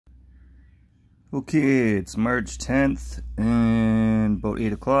Okay, it's March 10th and about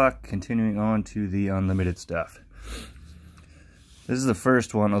 8 o'clock, continuing on to the unlimited stuff. This is the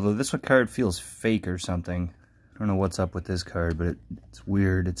first one, although this one card feels fake or something. I don't know what's up with this card, but it's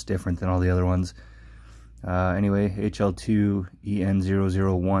weird. It's different than all the other ones. Anyway, HL2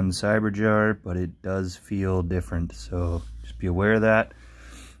 EN001 Cyberjar, but it does feel different, so just be aware of that.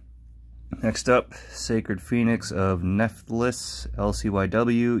 Next up, Sacred Phoenix of Nephthys,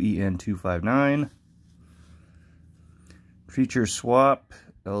 LCYW, EN259. Creature Swap,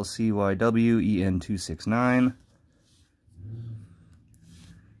 LCYW, EN269.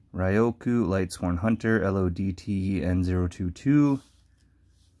 Ryoku, Lightsworn Hunter, LODT, EN022.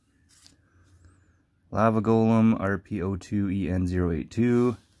 Lava Golem, RPO2,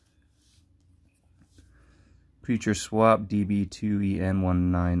 EN082. Creature Swap, DB2,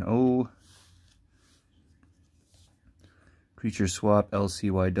 EN190. Creature Swap,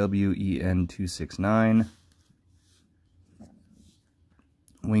 LCYW, EN269.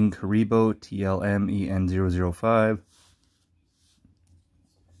 Wing Karibo, TLM, EN005.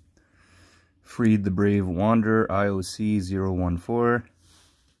 Freed the Brave Wanderer, IOC 014.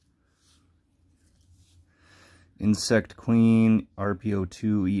 Insect Queen,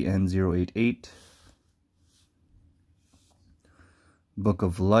 RPO2, EN088. Book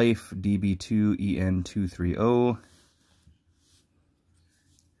of Life, DB2, EN230.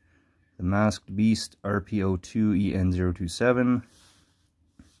 The Masked Beast, RPO2, EN027.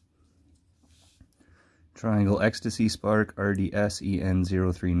 Triangle Ecstasy Spark, RDS,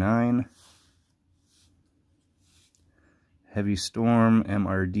 EN039. Heavy Storm,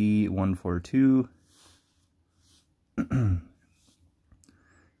 MRD 142.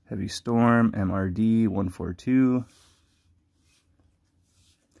 Heavy Storm, MRD 142.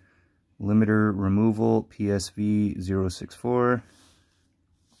 Limiter Removal, PSV 064.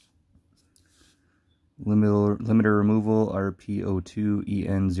 Limiter Removal, RPO2,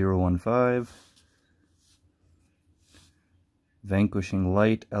 EN015. Vanquishing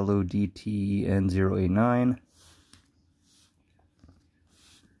Light, LODT, EN089.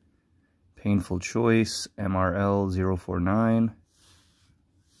 Painful Choice, MRL 049.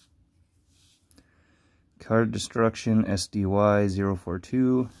 Card Destruction, SDY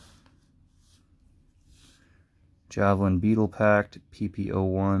 042. Javelin Beetle Pact,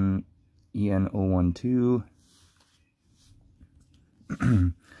 PP01, EN012.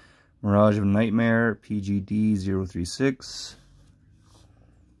 Mirage of Nightmare, PGD 036.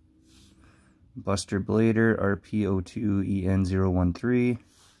 Buster Blader, RPO2, EN013.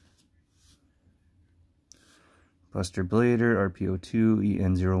 Buster Blader, RPO2,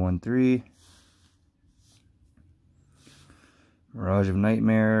 EN013. Mirage of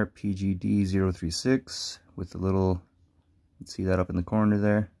Nightmare, PGD 036, with the little, let's see that up in the corner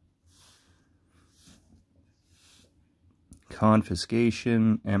there.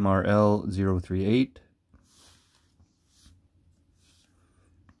 Confiscation, MRL 038.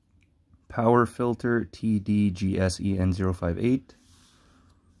 Power Filter, TDGSEN 058.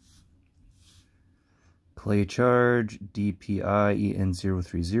 Clay Charge, DPI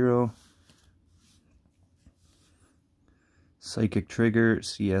EN030. Psychic Trigger,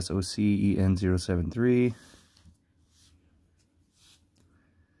 CSOC EN073.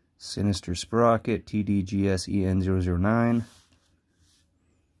 Sinister Sprocket, TDGS EN009.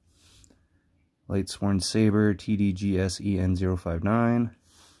 Lightsworn Saber, TDGS EN059.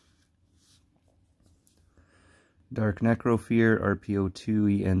 Dark Necrofear,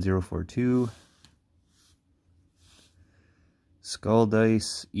 RPO2, EN042. Skull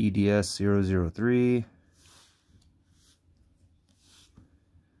Dice, EDS003.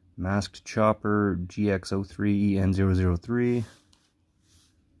 Masked Chopper, GX03, EN003.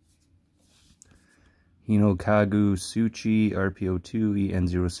 Hinokagu Suchi, RPO2,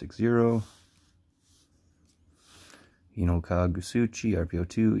 EN060. Hinokagu Suchi,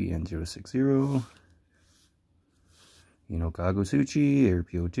 RPO2, EN060. Hinokagu Suchi,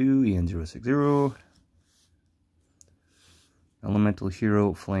 RPO2, EN060. Elemental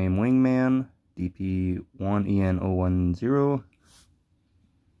Hero Flame Wingman, DP1, EN010.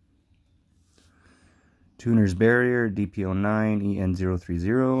 Tuner's Barrier, DP09,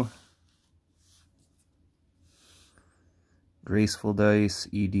 EN030. Graceful Dice,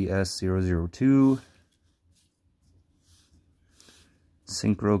 EDS002.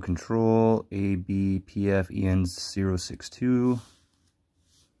 Synchro Control, ABPF, EN062.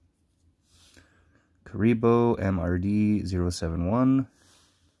 Karibo, MRD 071.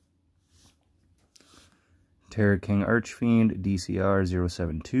 Terror King Archfiend, DCR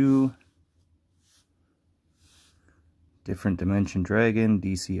 072. Different Dimension Dragon,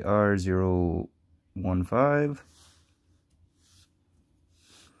 DCR POTD-EN015.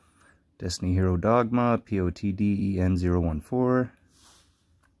 Destiny Hero Dogma, POTD-EN014.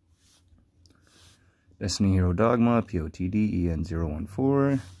 Destiny Hero Dogma,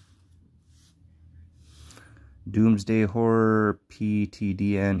 POTD-EN014. Doomsday Horror,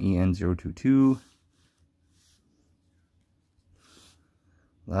 PTDN-EN022.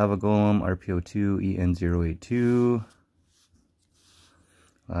 Lava Golem, RPO2-EN082.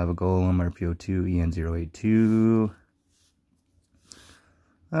 Lava Golem, RPO2-EN082.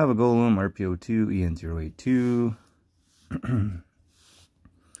 Lava Golem, RPO2-EN082.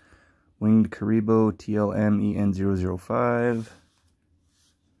 Winged Karibo, TLM-EN005.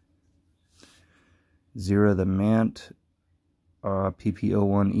 Zira the Mant,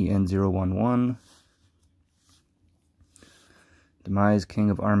 PPO1-EN011. Demise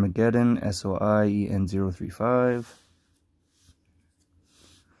King of Armageddon, SOI-EN035.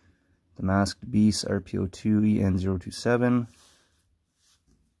 The Masked Beast, RPO2-EN027.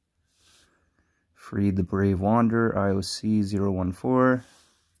 Freed the Brave Wanderer, IOC-014.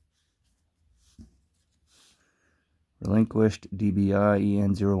 Relinquished,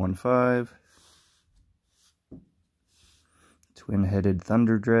 DBI-EN015. Twin-Headed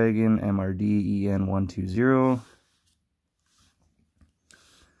Thunder Dragon, MRD-EN120.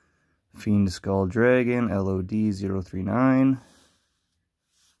 Fiend Skull Dragon, LOD-039.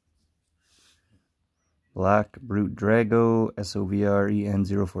 Black Brute Drago,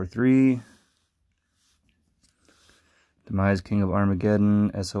 SOVR-EN043. Demise King of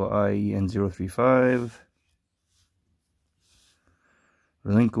Armageddon, SOI-EN035.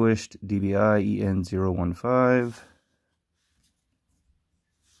 Relinquished, DBI-EN015.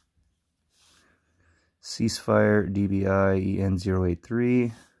 Ceasefire,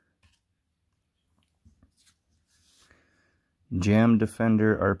 DBI-EN083. Jam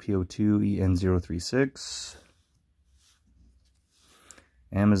Defender, RPO2-EN036.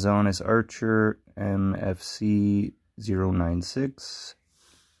 Amazonas Archer, MFC-096.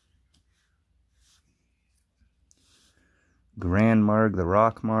 Grand Marg the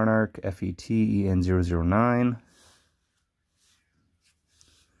Rock Monarch, FET-EN009.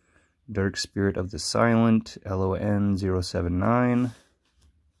 Dark Spirit of the Silent, LON-079.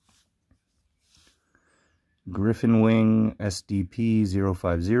 Griffin Wing,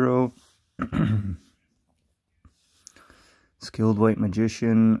 SDP-050. Skilled White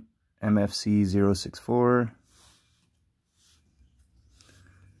Magician, MFC-064.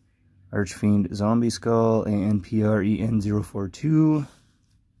 Archfiend Zombie Skull, ANPR-EN042.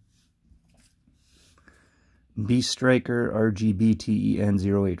 Beast Striker,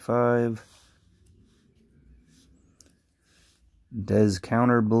 RGBT-EN085. Des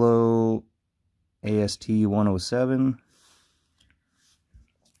Counterblow, AST-107.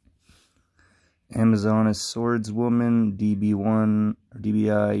 Amazonas Swordswoman, DB1 or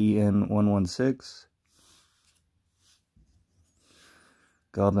DBI-EN116.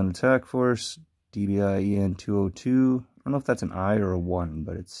 Goblin Attack Force, DBI-EN202. I don't know if that's an I or a 1,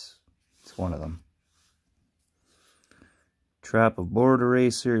 but it's one of them. Trap of Board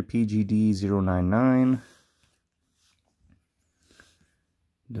Eraser, PGD-099.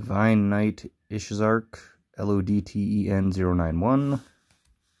 Divine Knight Ishzark, LODTEN-091.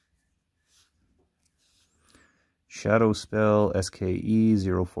 Shadow Spell,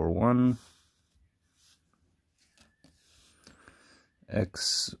 SKE-041.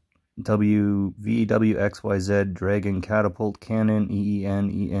 VWXYZ Dragon Catapult Cannon,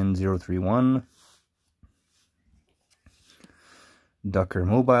 EEN-EN031. Ducker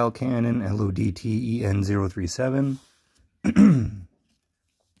Mobile Cannon, LODTEN-037.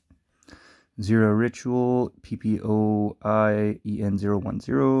 Zero Ritual,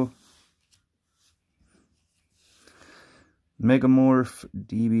 PPOI-EN010. Megamorph,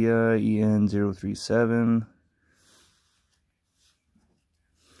 DBI-EN037.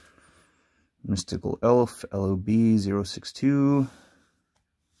 Mystical Elf, LOB-062.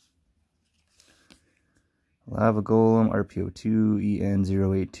 Lava Golem,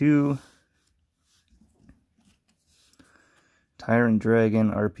 RPO2-EN082. Tyrant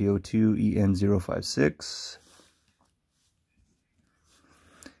Dragon, RPO2-EN056.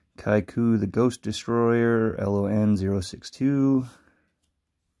 Kaiku the Ghost Destroyer, LON-062.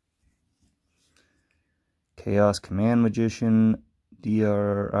 Chaos Command Magician,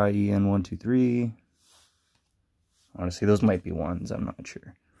 DRIEN123. Honestly, those might be ones, I'm not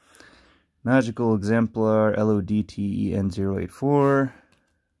sure. Magical Exemplar, LODTEN084.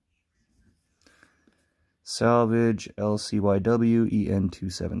 Salvage,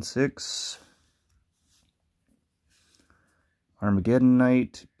 LCYW-EN276. Armageddon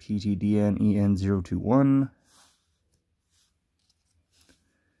Knight, PTDN EN021.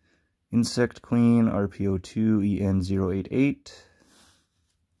 Insect Queen, RPO2 EN088.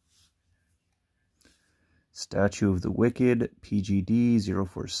 Statue of the Wicked, PGD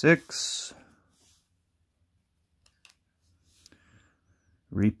 046.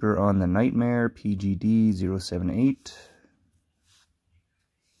 Reaper on the Nightmare, PGD 078.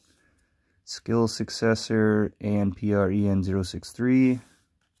 Skill Successor, ANPR EN063.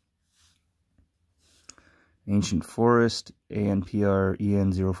 Ancient Forest, ANPR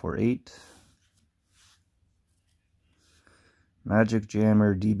EN048. Magic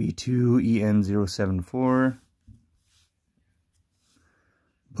Jammer, DB2 EN074.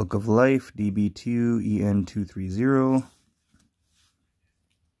 Book of Life, DB2 EN230.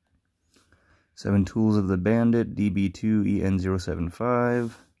 Seven Tools of the Bandit, DB2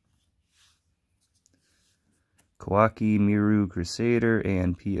 EN075. Kawaki Miru Crusader,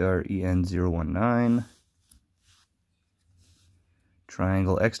 ANPR EN019.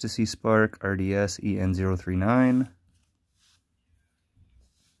 Triangle Ecstasy Spark, RDS EN039.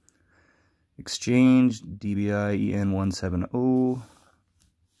 Exchange, DBI EN170.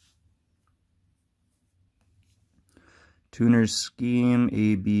 Tuner's Scheme,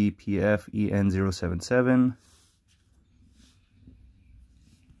 ABPF EN077.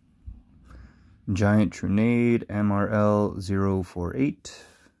 Giant Trunade, MRL048.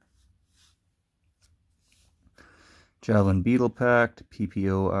 Javelin Beetle Pact,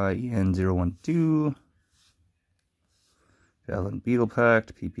 PPOI EN012. Javelin Beetle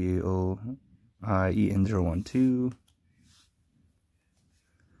Pact, PPOI EN012.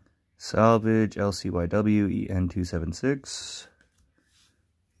 Salvage, LCYW EN276.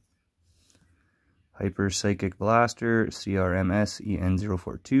 Hyper Psychic Blaster, CRMS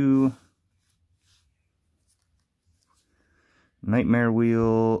EN042. Nightmare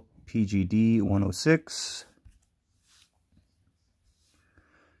Wheel, PGD 106.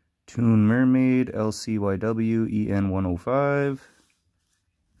 Toon Mermaid, LCYW EN105.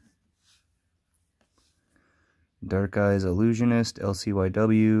 Dark Eyes Illusionist,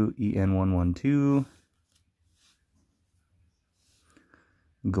 LCYW EN112.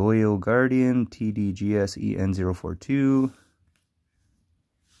 Goyo Guardian, TDGS EN042.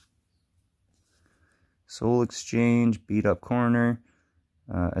 Soul Exchange, Beat Up Corner,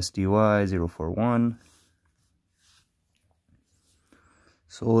 SDY 041.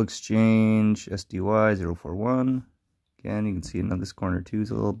 Soul Exchange, SDY 041. Again, you can see another this corner too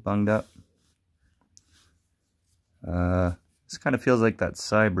is a little bunged up. This kind of feels like that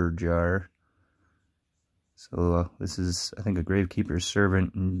Cyber Jar. So this is, I think, a Gravekeeper's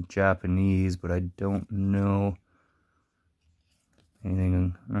Servant in Japanese, but I don't know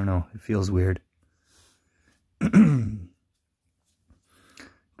anything. I don't know. It feels weird.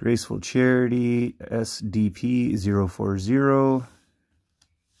 Graceful Charity, SDP 040.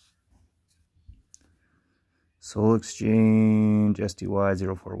 Soul Exchange,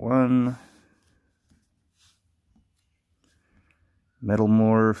 SDY 041. Metal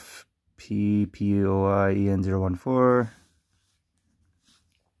Morph, PPOI EN014.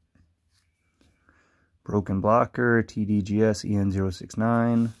 Broken Blocker, TDGS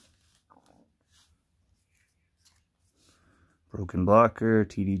EN069. Broken Blocker,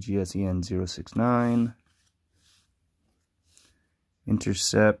 TDGS EN069.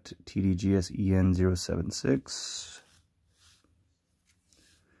 Intercept, TDGS EN076.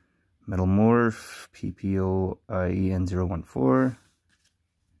 Metal Morph, PPOI EN014.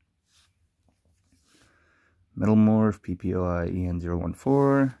 Metal Morph, PPOI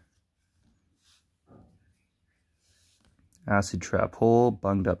EN014. Acid Trap Hole,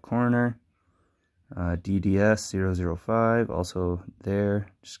 Bunged Up Corner. DDS 005, also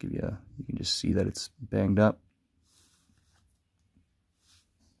there. Just give you you can just see that it's banged up.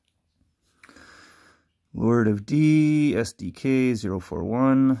 Lord of D, SDK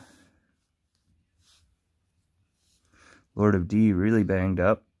 041. Lord of D really banged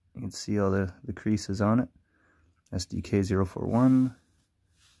up. You can see all the creases on it. SDK 041.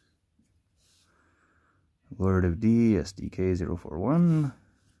 Lord of D, SDK 041.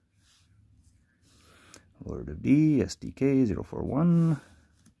 Lord of D, SDK 041.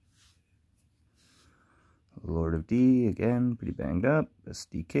 Lord of D, again, pretty banged up.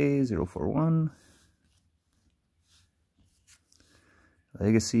 SDK 041.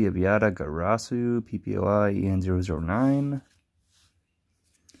 Legacy of Yada Garasu, PPOI EN009.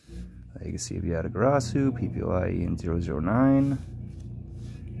 Legacy of Yada Garasu, PPOI EN009.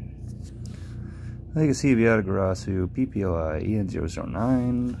 Legacy of Yada Garasu, PPOI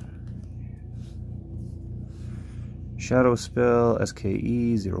EN009. Shadow Spell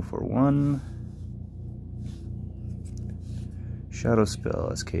SKE-041. Shadow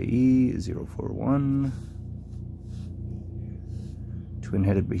Spell SKE-041.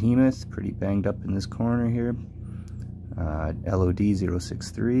 Twin-headed Behemoth, pretty banged up in this corner here.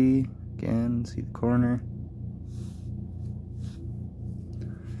 LOD-063, again, see the corner.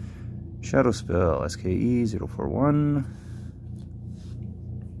 Shadow Spell SKE-041.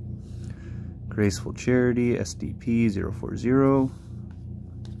 Graceful Charity SDP-040.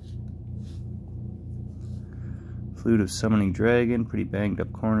 Flute of Summoning Dragon, pretty banged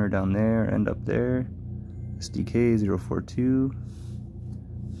up corner down there and up there. SDK-042.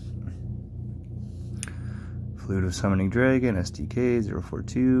 Flute of Summoning Dragon,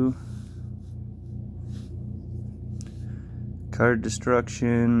 SDK-042. Card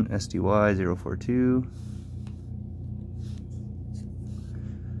Destruction, SDY-042.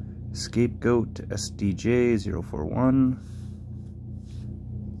 Scapegoat, SDJ-041.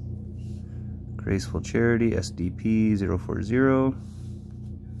 Graceful Charity, SDP-040.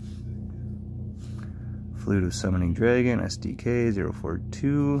 Flute of Summoning Dragon,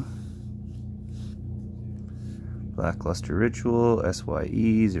 SDK-042. Blackluster Ritual,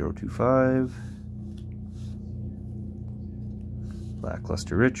 SYE-025.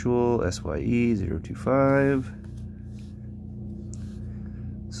 Blackluster Ritual, SYE-025.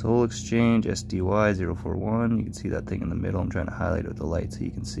 Soul Exchange, SDY-041. You can see that thing in the middle. I'm trying to highlight it with the light so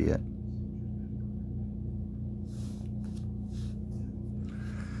you can see it.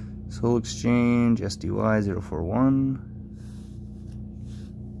 Soul Exchange, SDY-041.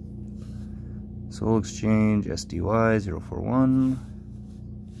 Soul Exchange, SDY-041.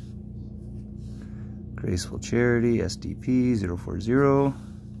 Graceful Charity, SDP-040.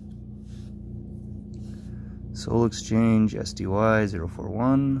 Soul Exchange,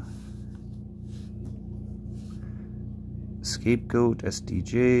 SDY-041. Scapegoat,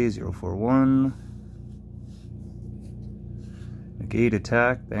 SDJ-041. Negate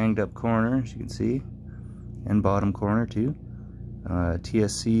Attack, banged up corner, as you can see, and bottom corner too.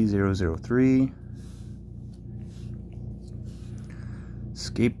 TSC-003.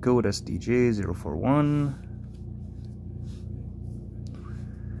 Scapegoat, SDJ-041.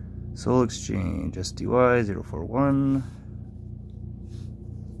 Soul Exchange, SDY-041.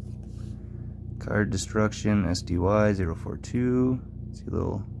 Card Destruction, SDY-042. See a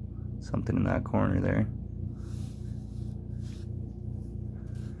little something in that corner there.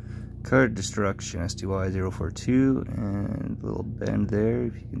 Card Destruction, SDY-042, and a little bend there,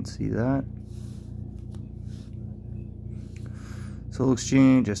 if you can see that. Soul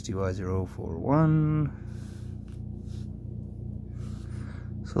Exchange, SDY-041.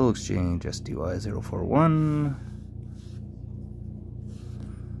 Soul Exchange, SDY-041.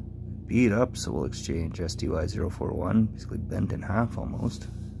 Beat Up Soul Exchange, SDY-041. Basically bent in half almost.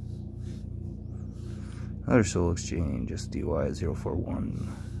 Another Soul Exchange, SDY-041.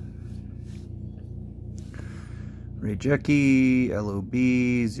 Reijeki,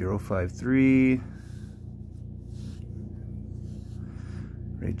 LOB-053.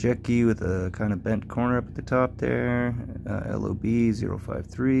 Reijeki with a kind of bent corner up at the top there.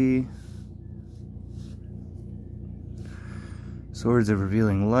 LOB-053. Swords of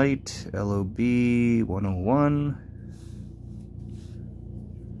Revealing Light, LOB-101.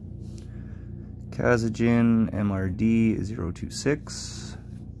 Kazajin, MRD-026.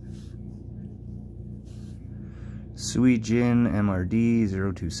 Suijin,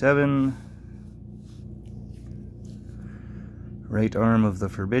 MRD-027. Right Arm of the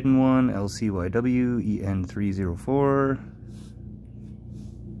Forbidden One, LCYW, EN304.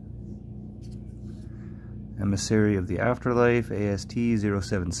 Emissary of the Afterlife,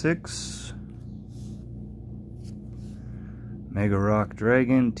 AST-076. Mega Rock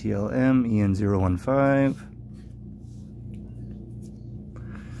Dragon, TLM, EN015.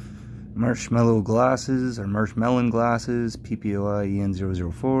 Marshmallow Glasses, or Marshmelon Glasses, PPOI,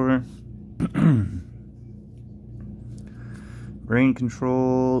 EN004. Brain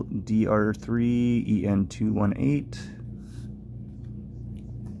Control, DR3, EN218.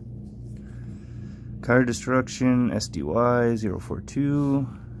 Card Destruction, SDY-042.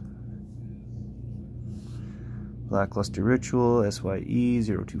 Blackluster Ritual,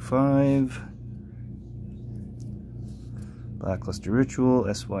 SYE-025. Blackluster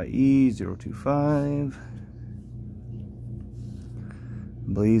Ritual, SYE-025.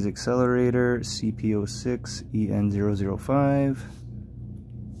 Blaze Accelerator, CP06, EN005.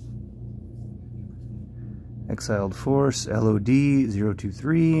 Exiled Force,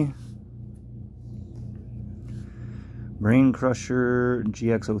 LOD-023. Brain Crusher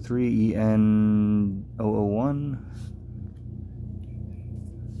GX03 EN001.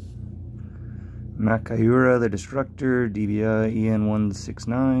 Makayura the Destructor DBI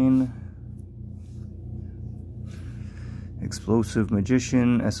EN169. Explosive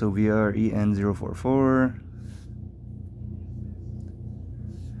Magician SOVR EN044.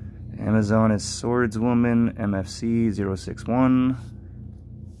 Amazoness Swordswoman MFC 061.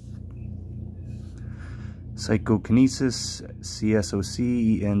 Psychokinesis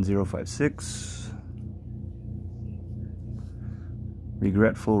CSOC EN056.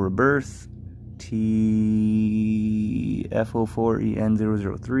 Regretful Rebirth TF04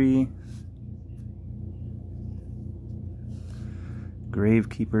 EN003.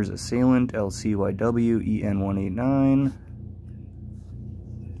 Gravekeeper's Assailant LCYW EN189.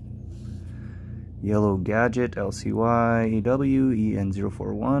 Yellow Gadget LCYW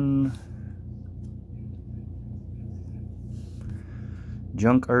EN041.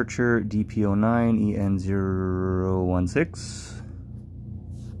 Junk Archer DP09 EN016.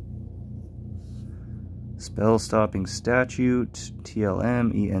 Spell Stopping Statute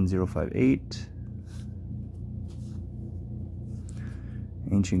TLM EN058.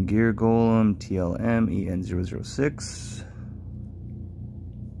 Ancient Gear Golem TLM EN006.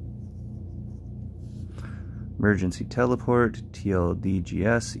 Emergency Teleport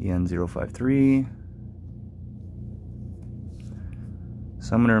TLDGS EN053.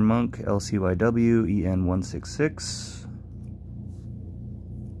 Summoner Monk LCYW EN166.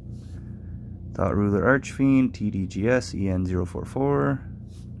 Thought Ruler Archfiend TDGS EN044.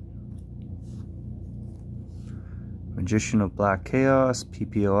 Magician of Black Chaos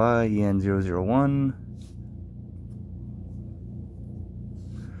PPOI EN001.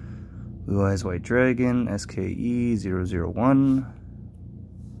 Blue Eyes White Dragon SKE001.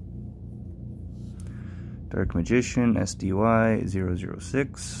 Dark Magician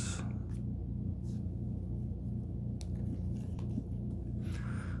SDY006.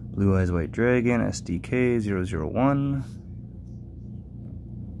 Blue Eyes White Dragon SDK001.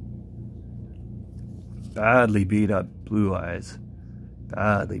 Badly beat up Blue Eyes.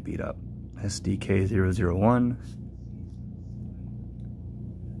 Badly beat up. SDK001.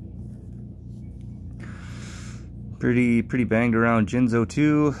 Pretty banged around Jinzo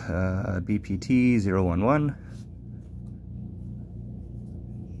 2, BPT011.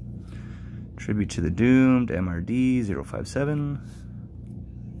 Tribute to the Doomed, MRD057.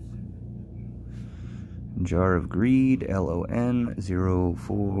 Jar of Greed,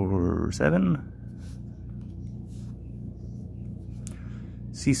 LON047.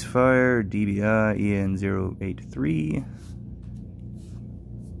 Ceasefire, DBI EN083.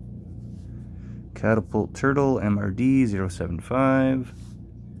 Catapult Turtle, MRD075.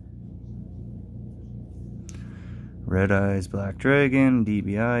 Red Eyes Black Dragon,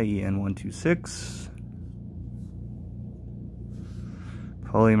 DBI EN126.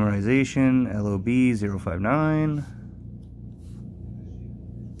 Polymerization, LOB059.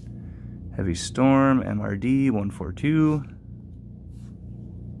 Heavy Storm, MRD142.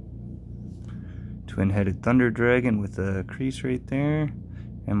 Twin-Headed Thunder Dragon with a crease right there.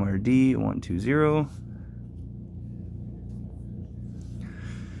 MRD120.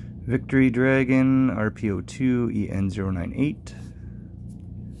 Victory Dragon RPO2 EN098.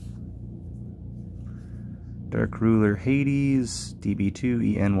 Dark Ruler Hades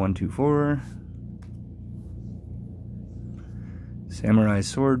DB2 EN124. Samurai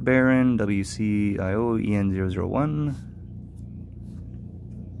Sword Baron WCIO EN001.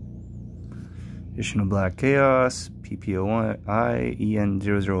 Edition of Black Chaos PPOI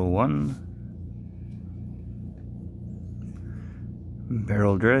EN001.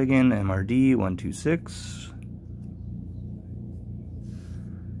 Barrel Dragon MRD126.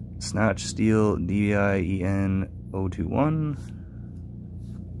 Snatch Steel DBI EN021.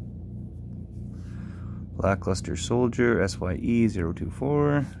 Lackluster Soldier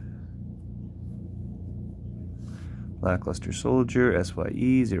SYE024. Lackluster Soldier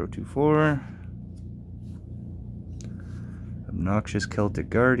SYE024. Obnoxious Celtic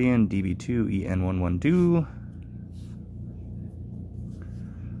Guardian DB2 EN112.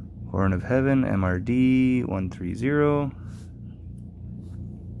 Horn of Heaven MRD130.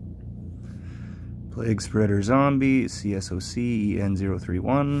 Plague Spreader Zombie CSOC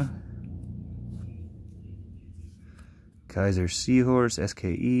EN031. Kaiser Seahorse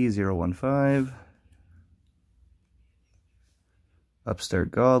SKE015.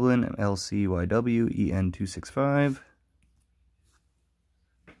 Upstart Goblin LCYW EN265.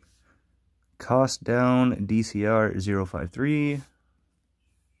 Cost Down DCR053.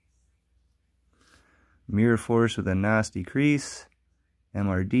 Mirror Force with a nasty crease,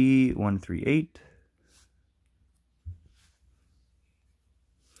 MRD 138.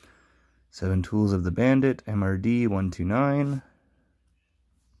 7 Tools of the Bandit, MRD 129.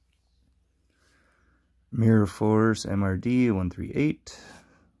 Mirror Force, MRD 138.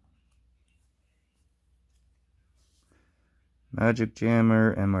 Magic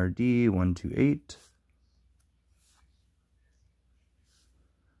Jammer, MRD 128.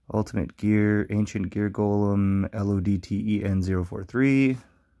 Ultimate Gear, Ancient Gear Golem, LODTEN043.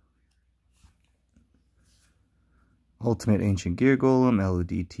 Ultimate Ancient Gear Golem,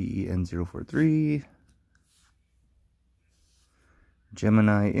 LODTEN043.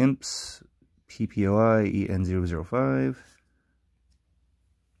 Gemini Imps, PPOI EN005.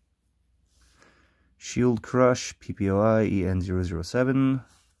 Shield Crush, PPOI EN007.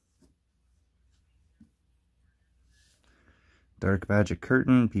 Dark Magic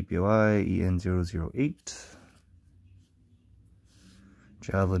Curtain, PPOI EN008.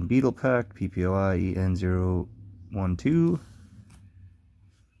 Javelin Beetle Pack, PPOI EN012.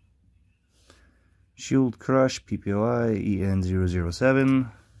 Shield Crush, PPOI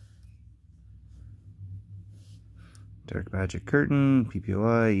EN007. Dark Magic Curtain,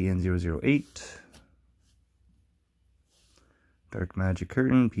 PPOI EN008. Dark Magic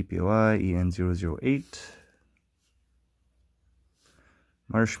Curtain, PPOI EN008.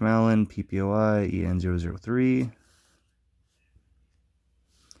 Marshmallow, PPOI EN003.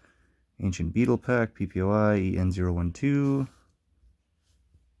 Ancient Beetle Pack, PPOI EN012.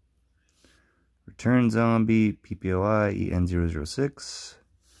 Return Zombie, PPOI EN006.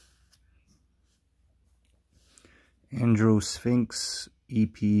 Andro Sphinx,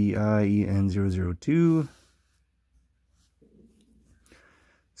 EPI EN002.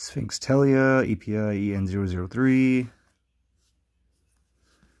 Sphinx Telia, EPI EN003.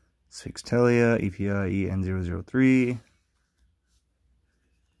 Sphinx Telia, EPI EN003.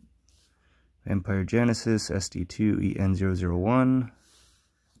 Vampire Genesis, SD2 EN001.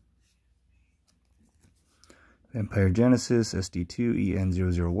 Vampire Genesis, SD2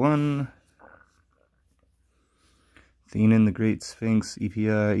 EN001. Thenan the Great Sphinx,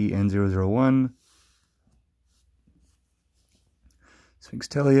 EPI EN001. Sphinx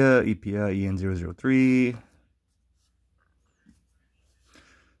Telia, EPI EN003.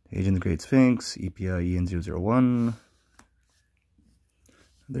 Agent the Great Sphinx, EPI EN001.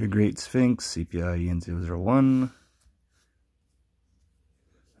 Another Great Sphinx, EPI EN001.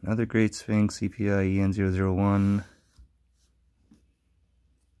 Another Great Sphinx, EPI EN001.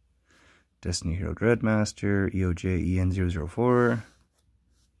 Destiny Hero Dreadmaster, EOJ EN004.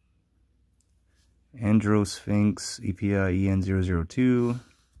 Andro Sphinx, EPI EN002.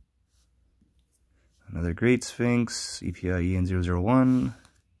 Another Great Sphinx, EPI EN001.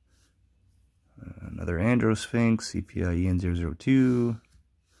 Another Andro Sphinx, EPI EN002.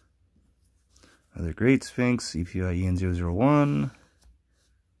 Another Great Sphinx, EPI EN001.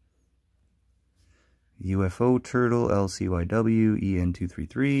 UFO Turtle, LCYW,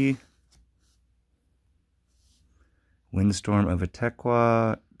 EN233. Windstorm of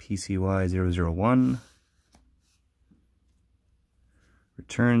Atekwa, PCY001.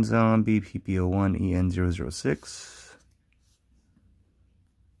 Return Zombie, PPO1, EN006.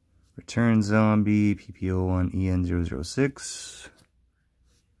 Return Zombie, PPO1, EN006.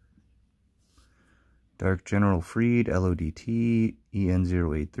 Dark General Freed, LODT,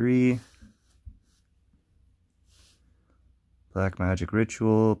 EN083. Black Magic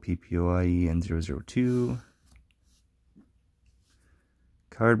Ritual, PPOI EN002.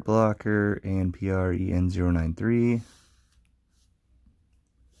 Card Blocker, ANPR EN093.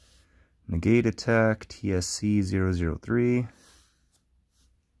 Negate Attack, TSC003.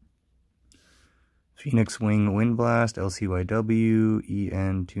 Phoenix Wing Wind Blast, LCYW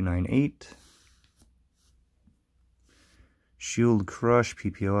EN298. Shield Crush,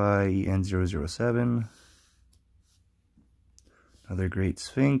 PPOI EN007. Another Great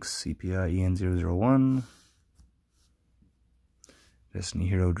Sphinx, CPI EN001. Destiny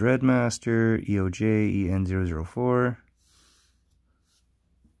Hero Dreadmaster, EOJ EN004.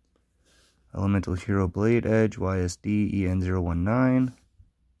 Elemental Hero Blade Edge, YSD EN019.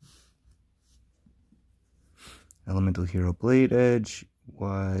 Elemental Hero Blade Edge,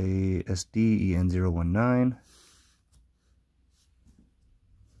 YSD EN019.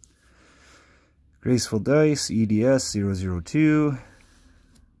 Graceful Dice, EDS002.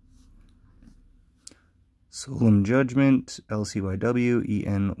 Solemn Judgment, LCYW,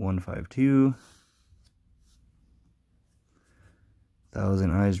 EN152.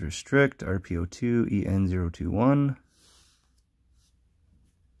 Thousand Eyes Restrict, RPO2, EN021.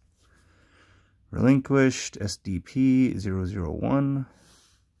 Relinquished SDP-001.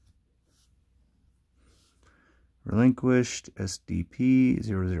 Relinquished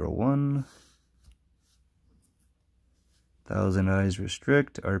SDP-001. Thousand Eyes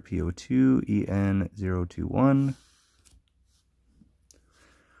Restrict RPO2 EN021.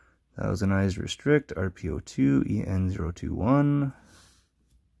 Thousand Eyes Restrict RPO2 EN021.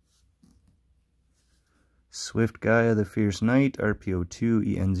 Swift Gaia the Fierce Knight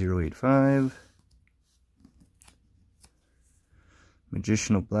RPO2 EN085.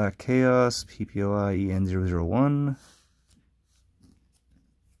 Magicianal Black Chaos PPOI EN001.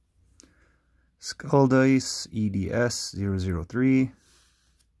 Skull Dice EDS003.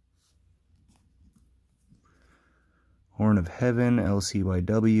 Horn of Heaven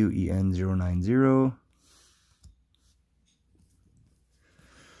LCYW EN090.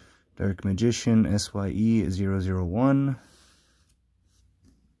 Dark Magician SYE001.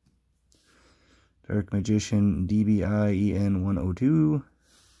 Dark Magician DBI EN102.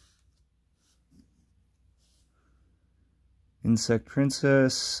 Insect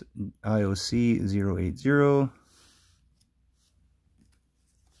Princess IOC080.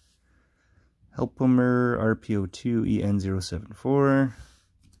 Helpomer RPO2 EN074.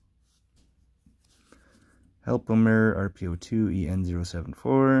 Helpomer RPO2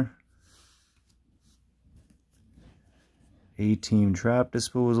 EN074. A-Team Trap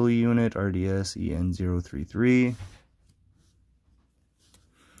Disposal Unit RDS EN033.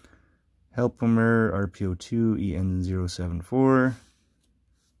 Helpomer RPO2 EN074.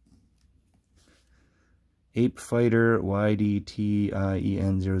 Ape Fighter YDT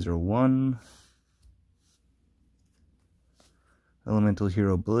EN001. Elemental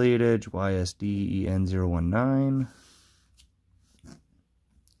Hero Blade Edge YSD EN019.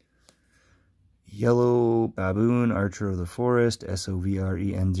 Yellow Baboon Archer of the Forest SOVR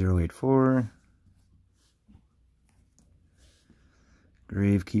EN084.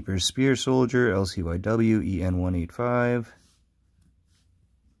 Gravekeeper Spear Soldier LCYW EN185.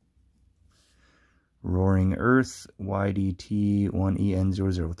 Roaring Earth YDT1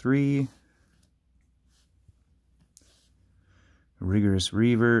 EN003. Rigorous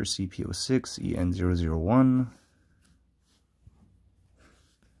Reaver CPO6 EN001.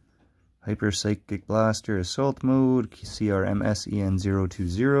 Hyper Psychic Blaster Assault Mode CRMS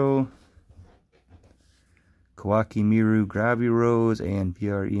EN020. Kawaki Miru Gravurose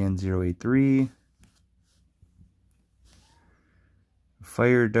ANPR EN083.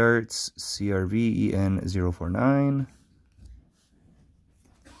 Fire Darts CRV EN049.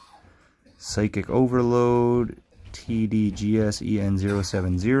 Psychic Overload TDGS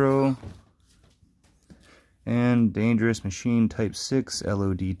EN070. And Dangerous Machine Type 6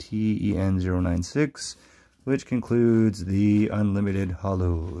 LODT EN096, which concludes the Unlimited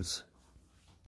Holos.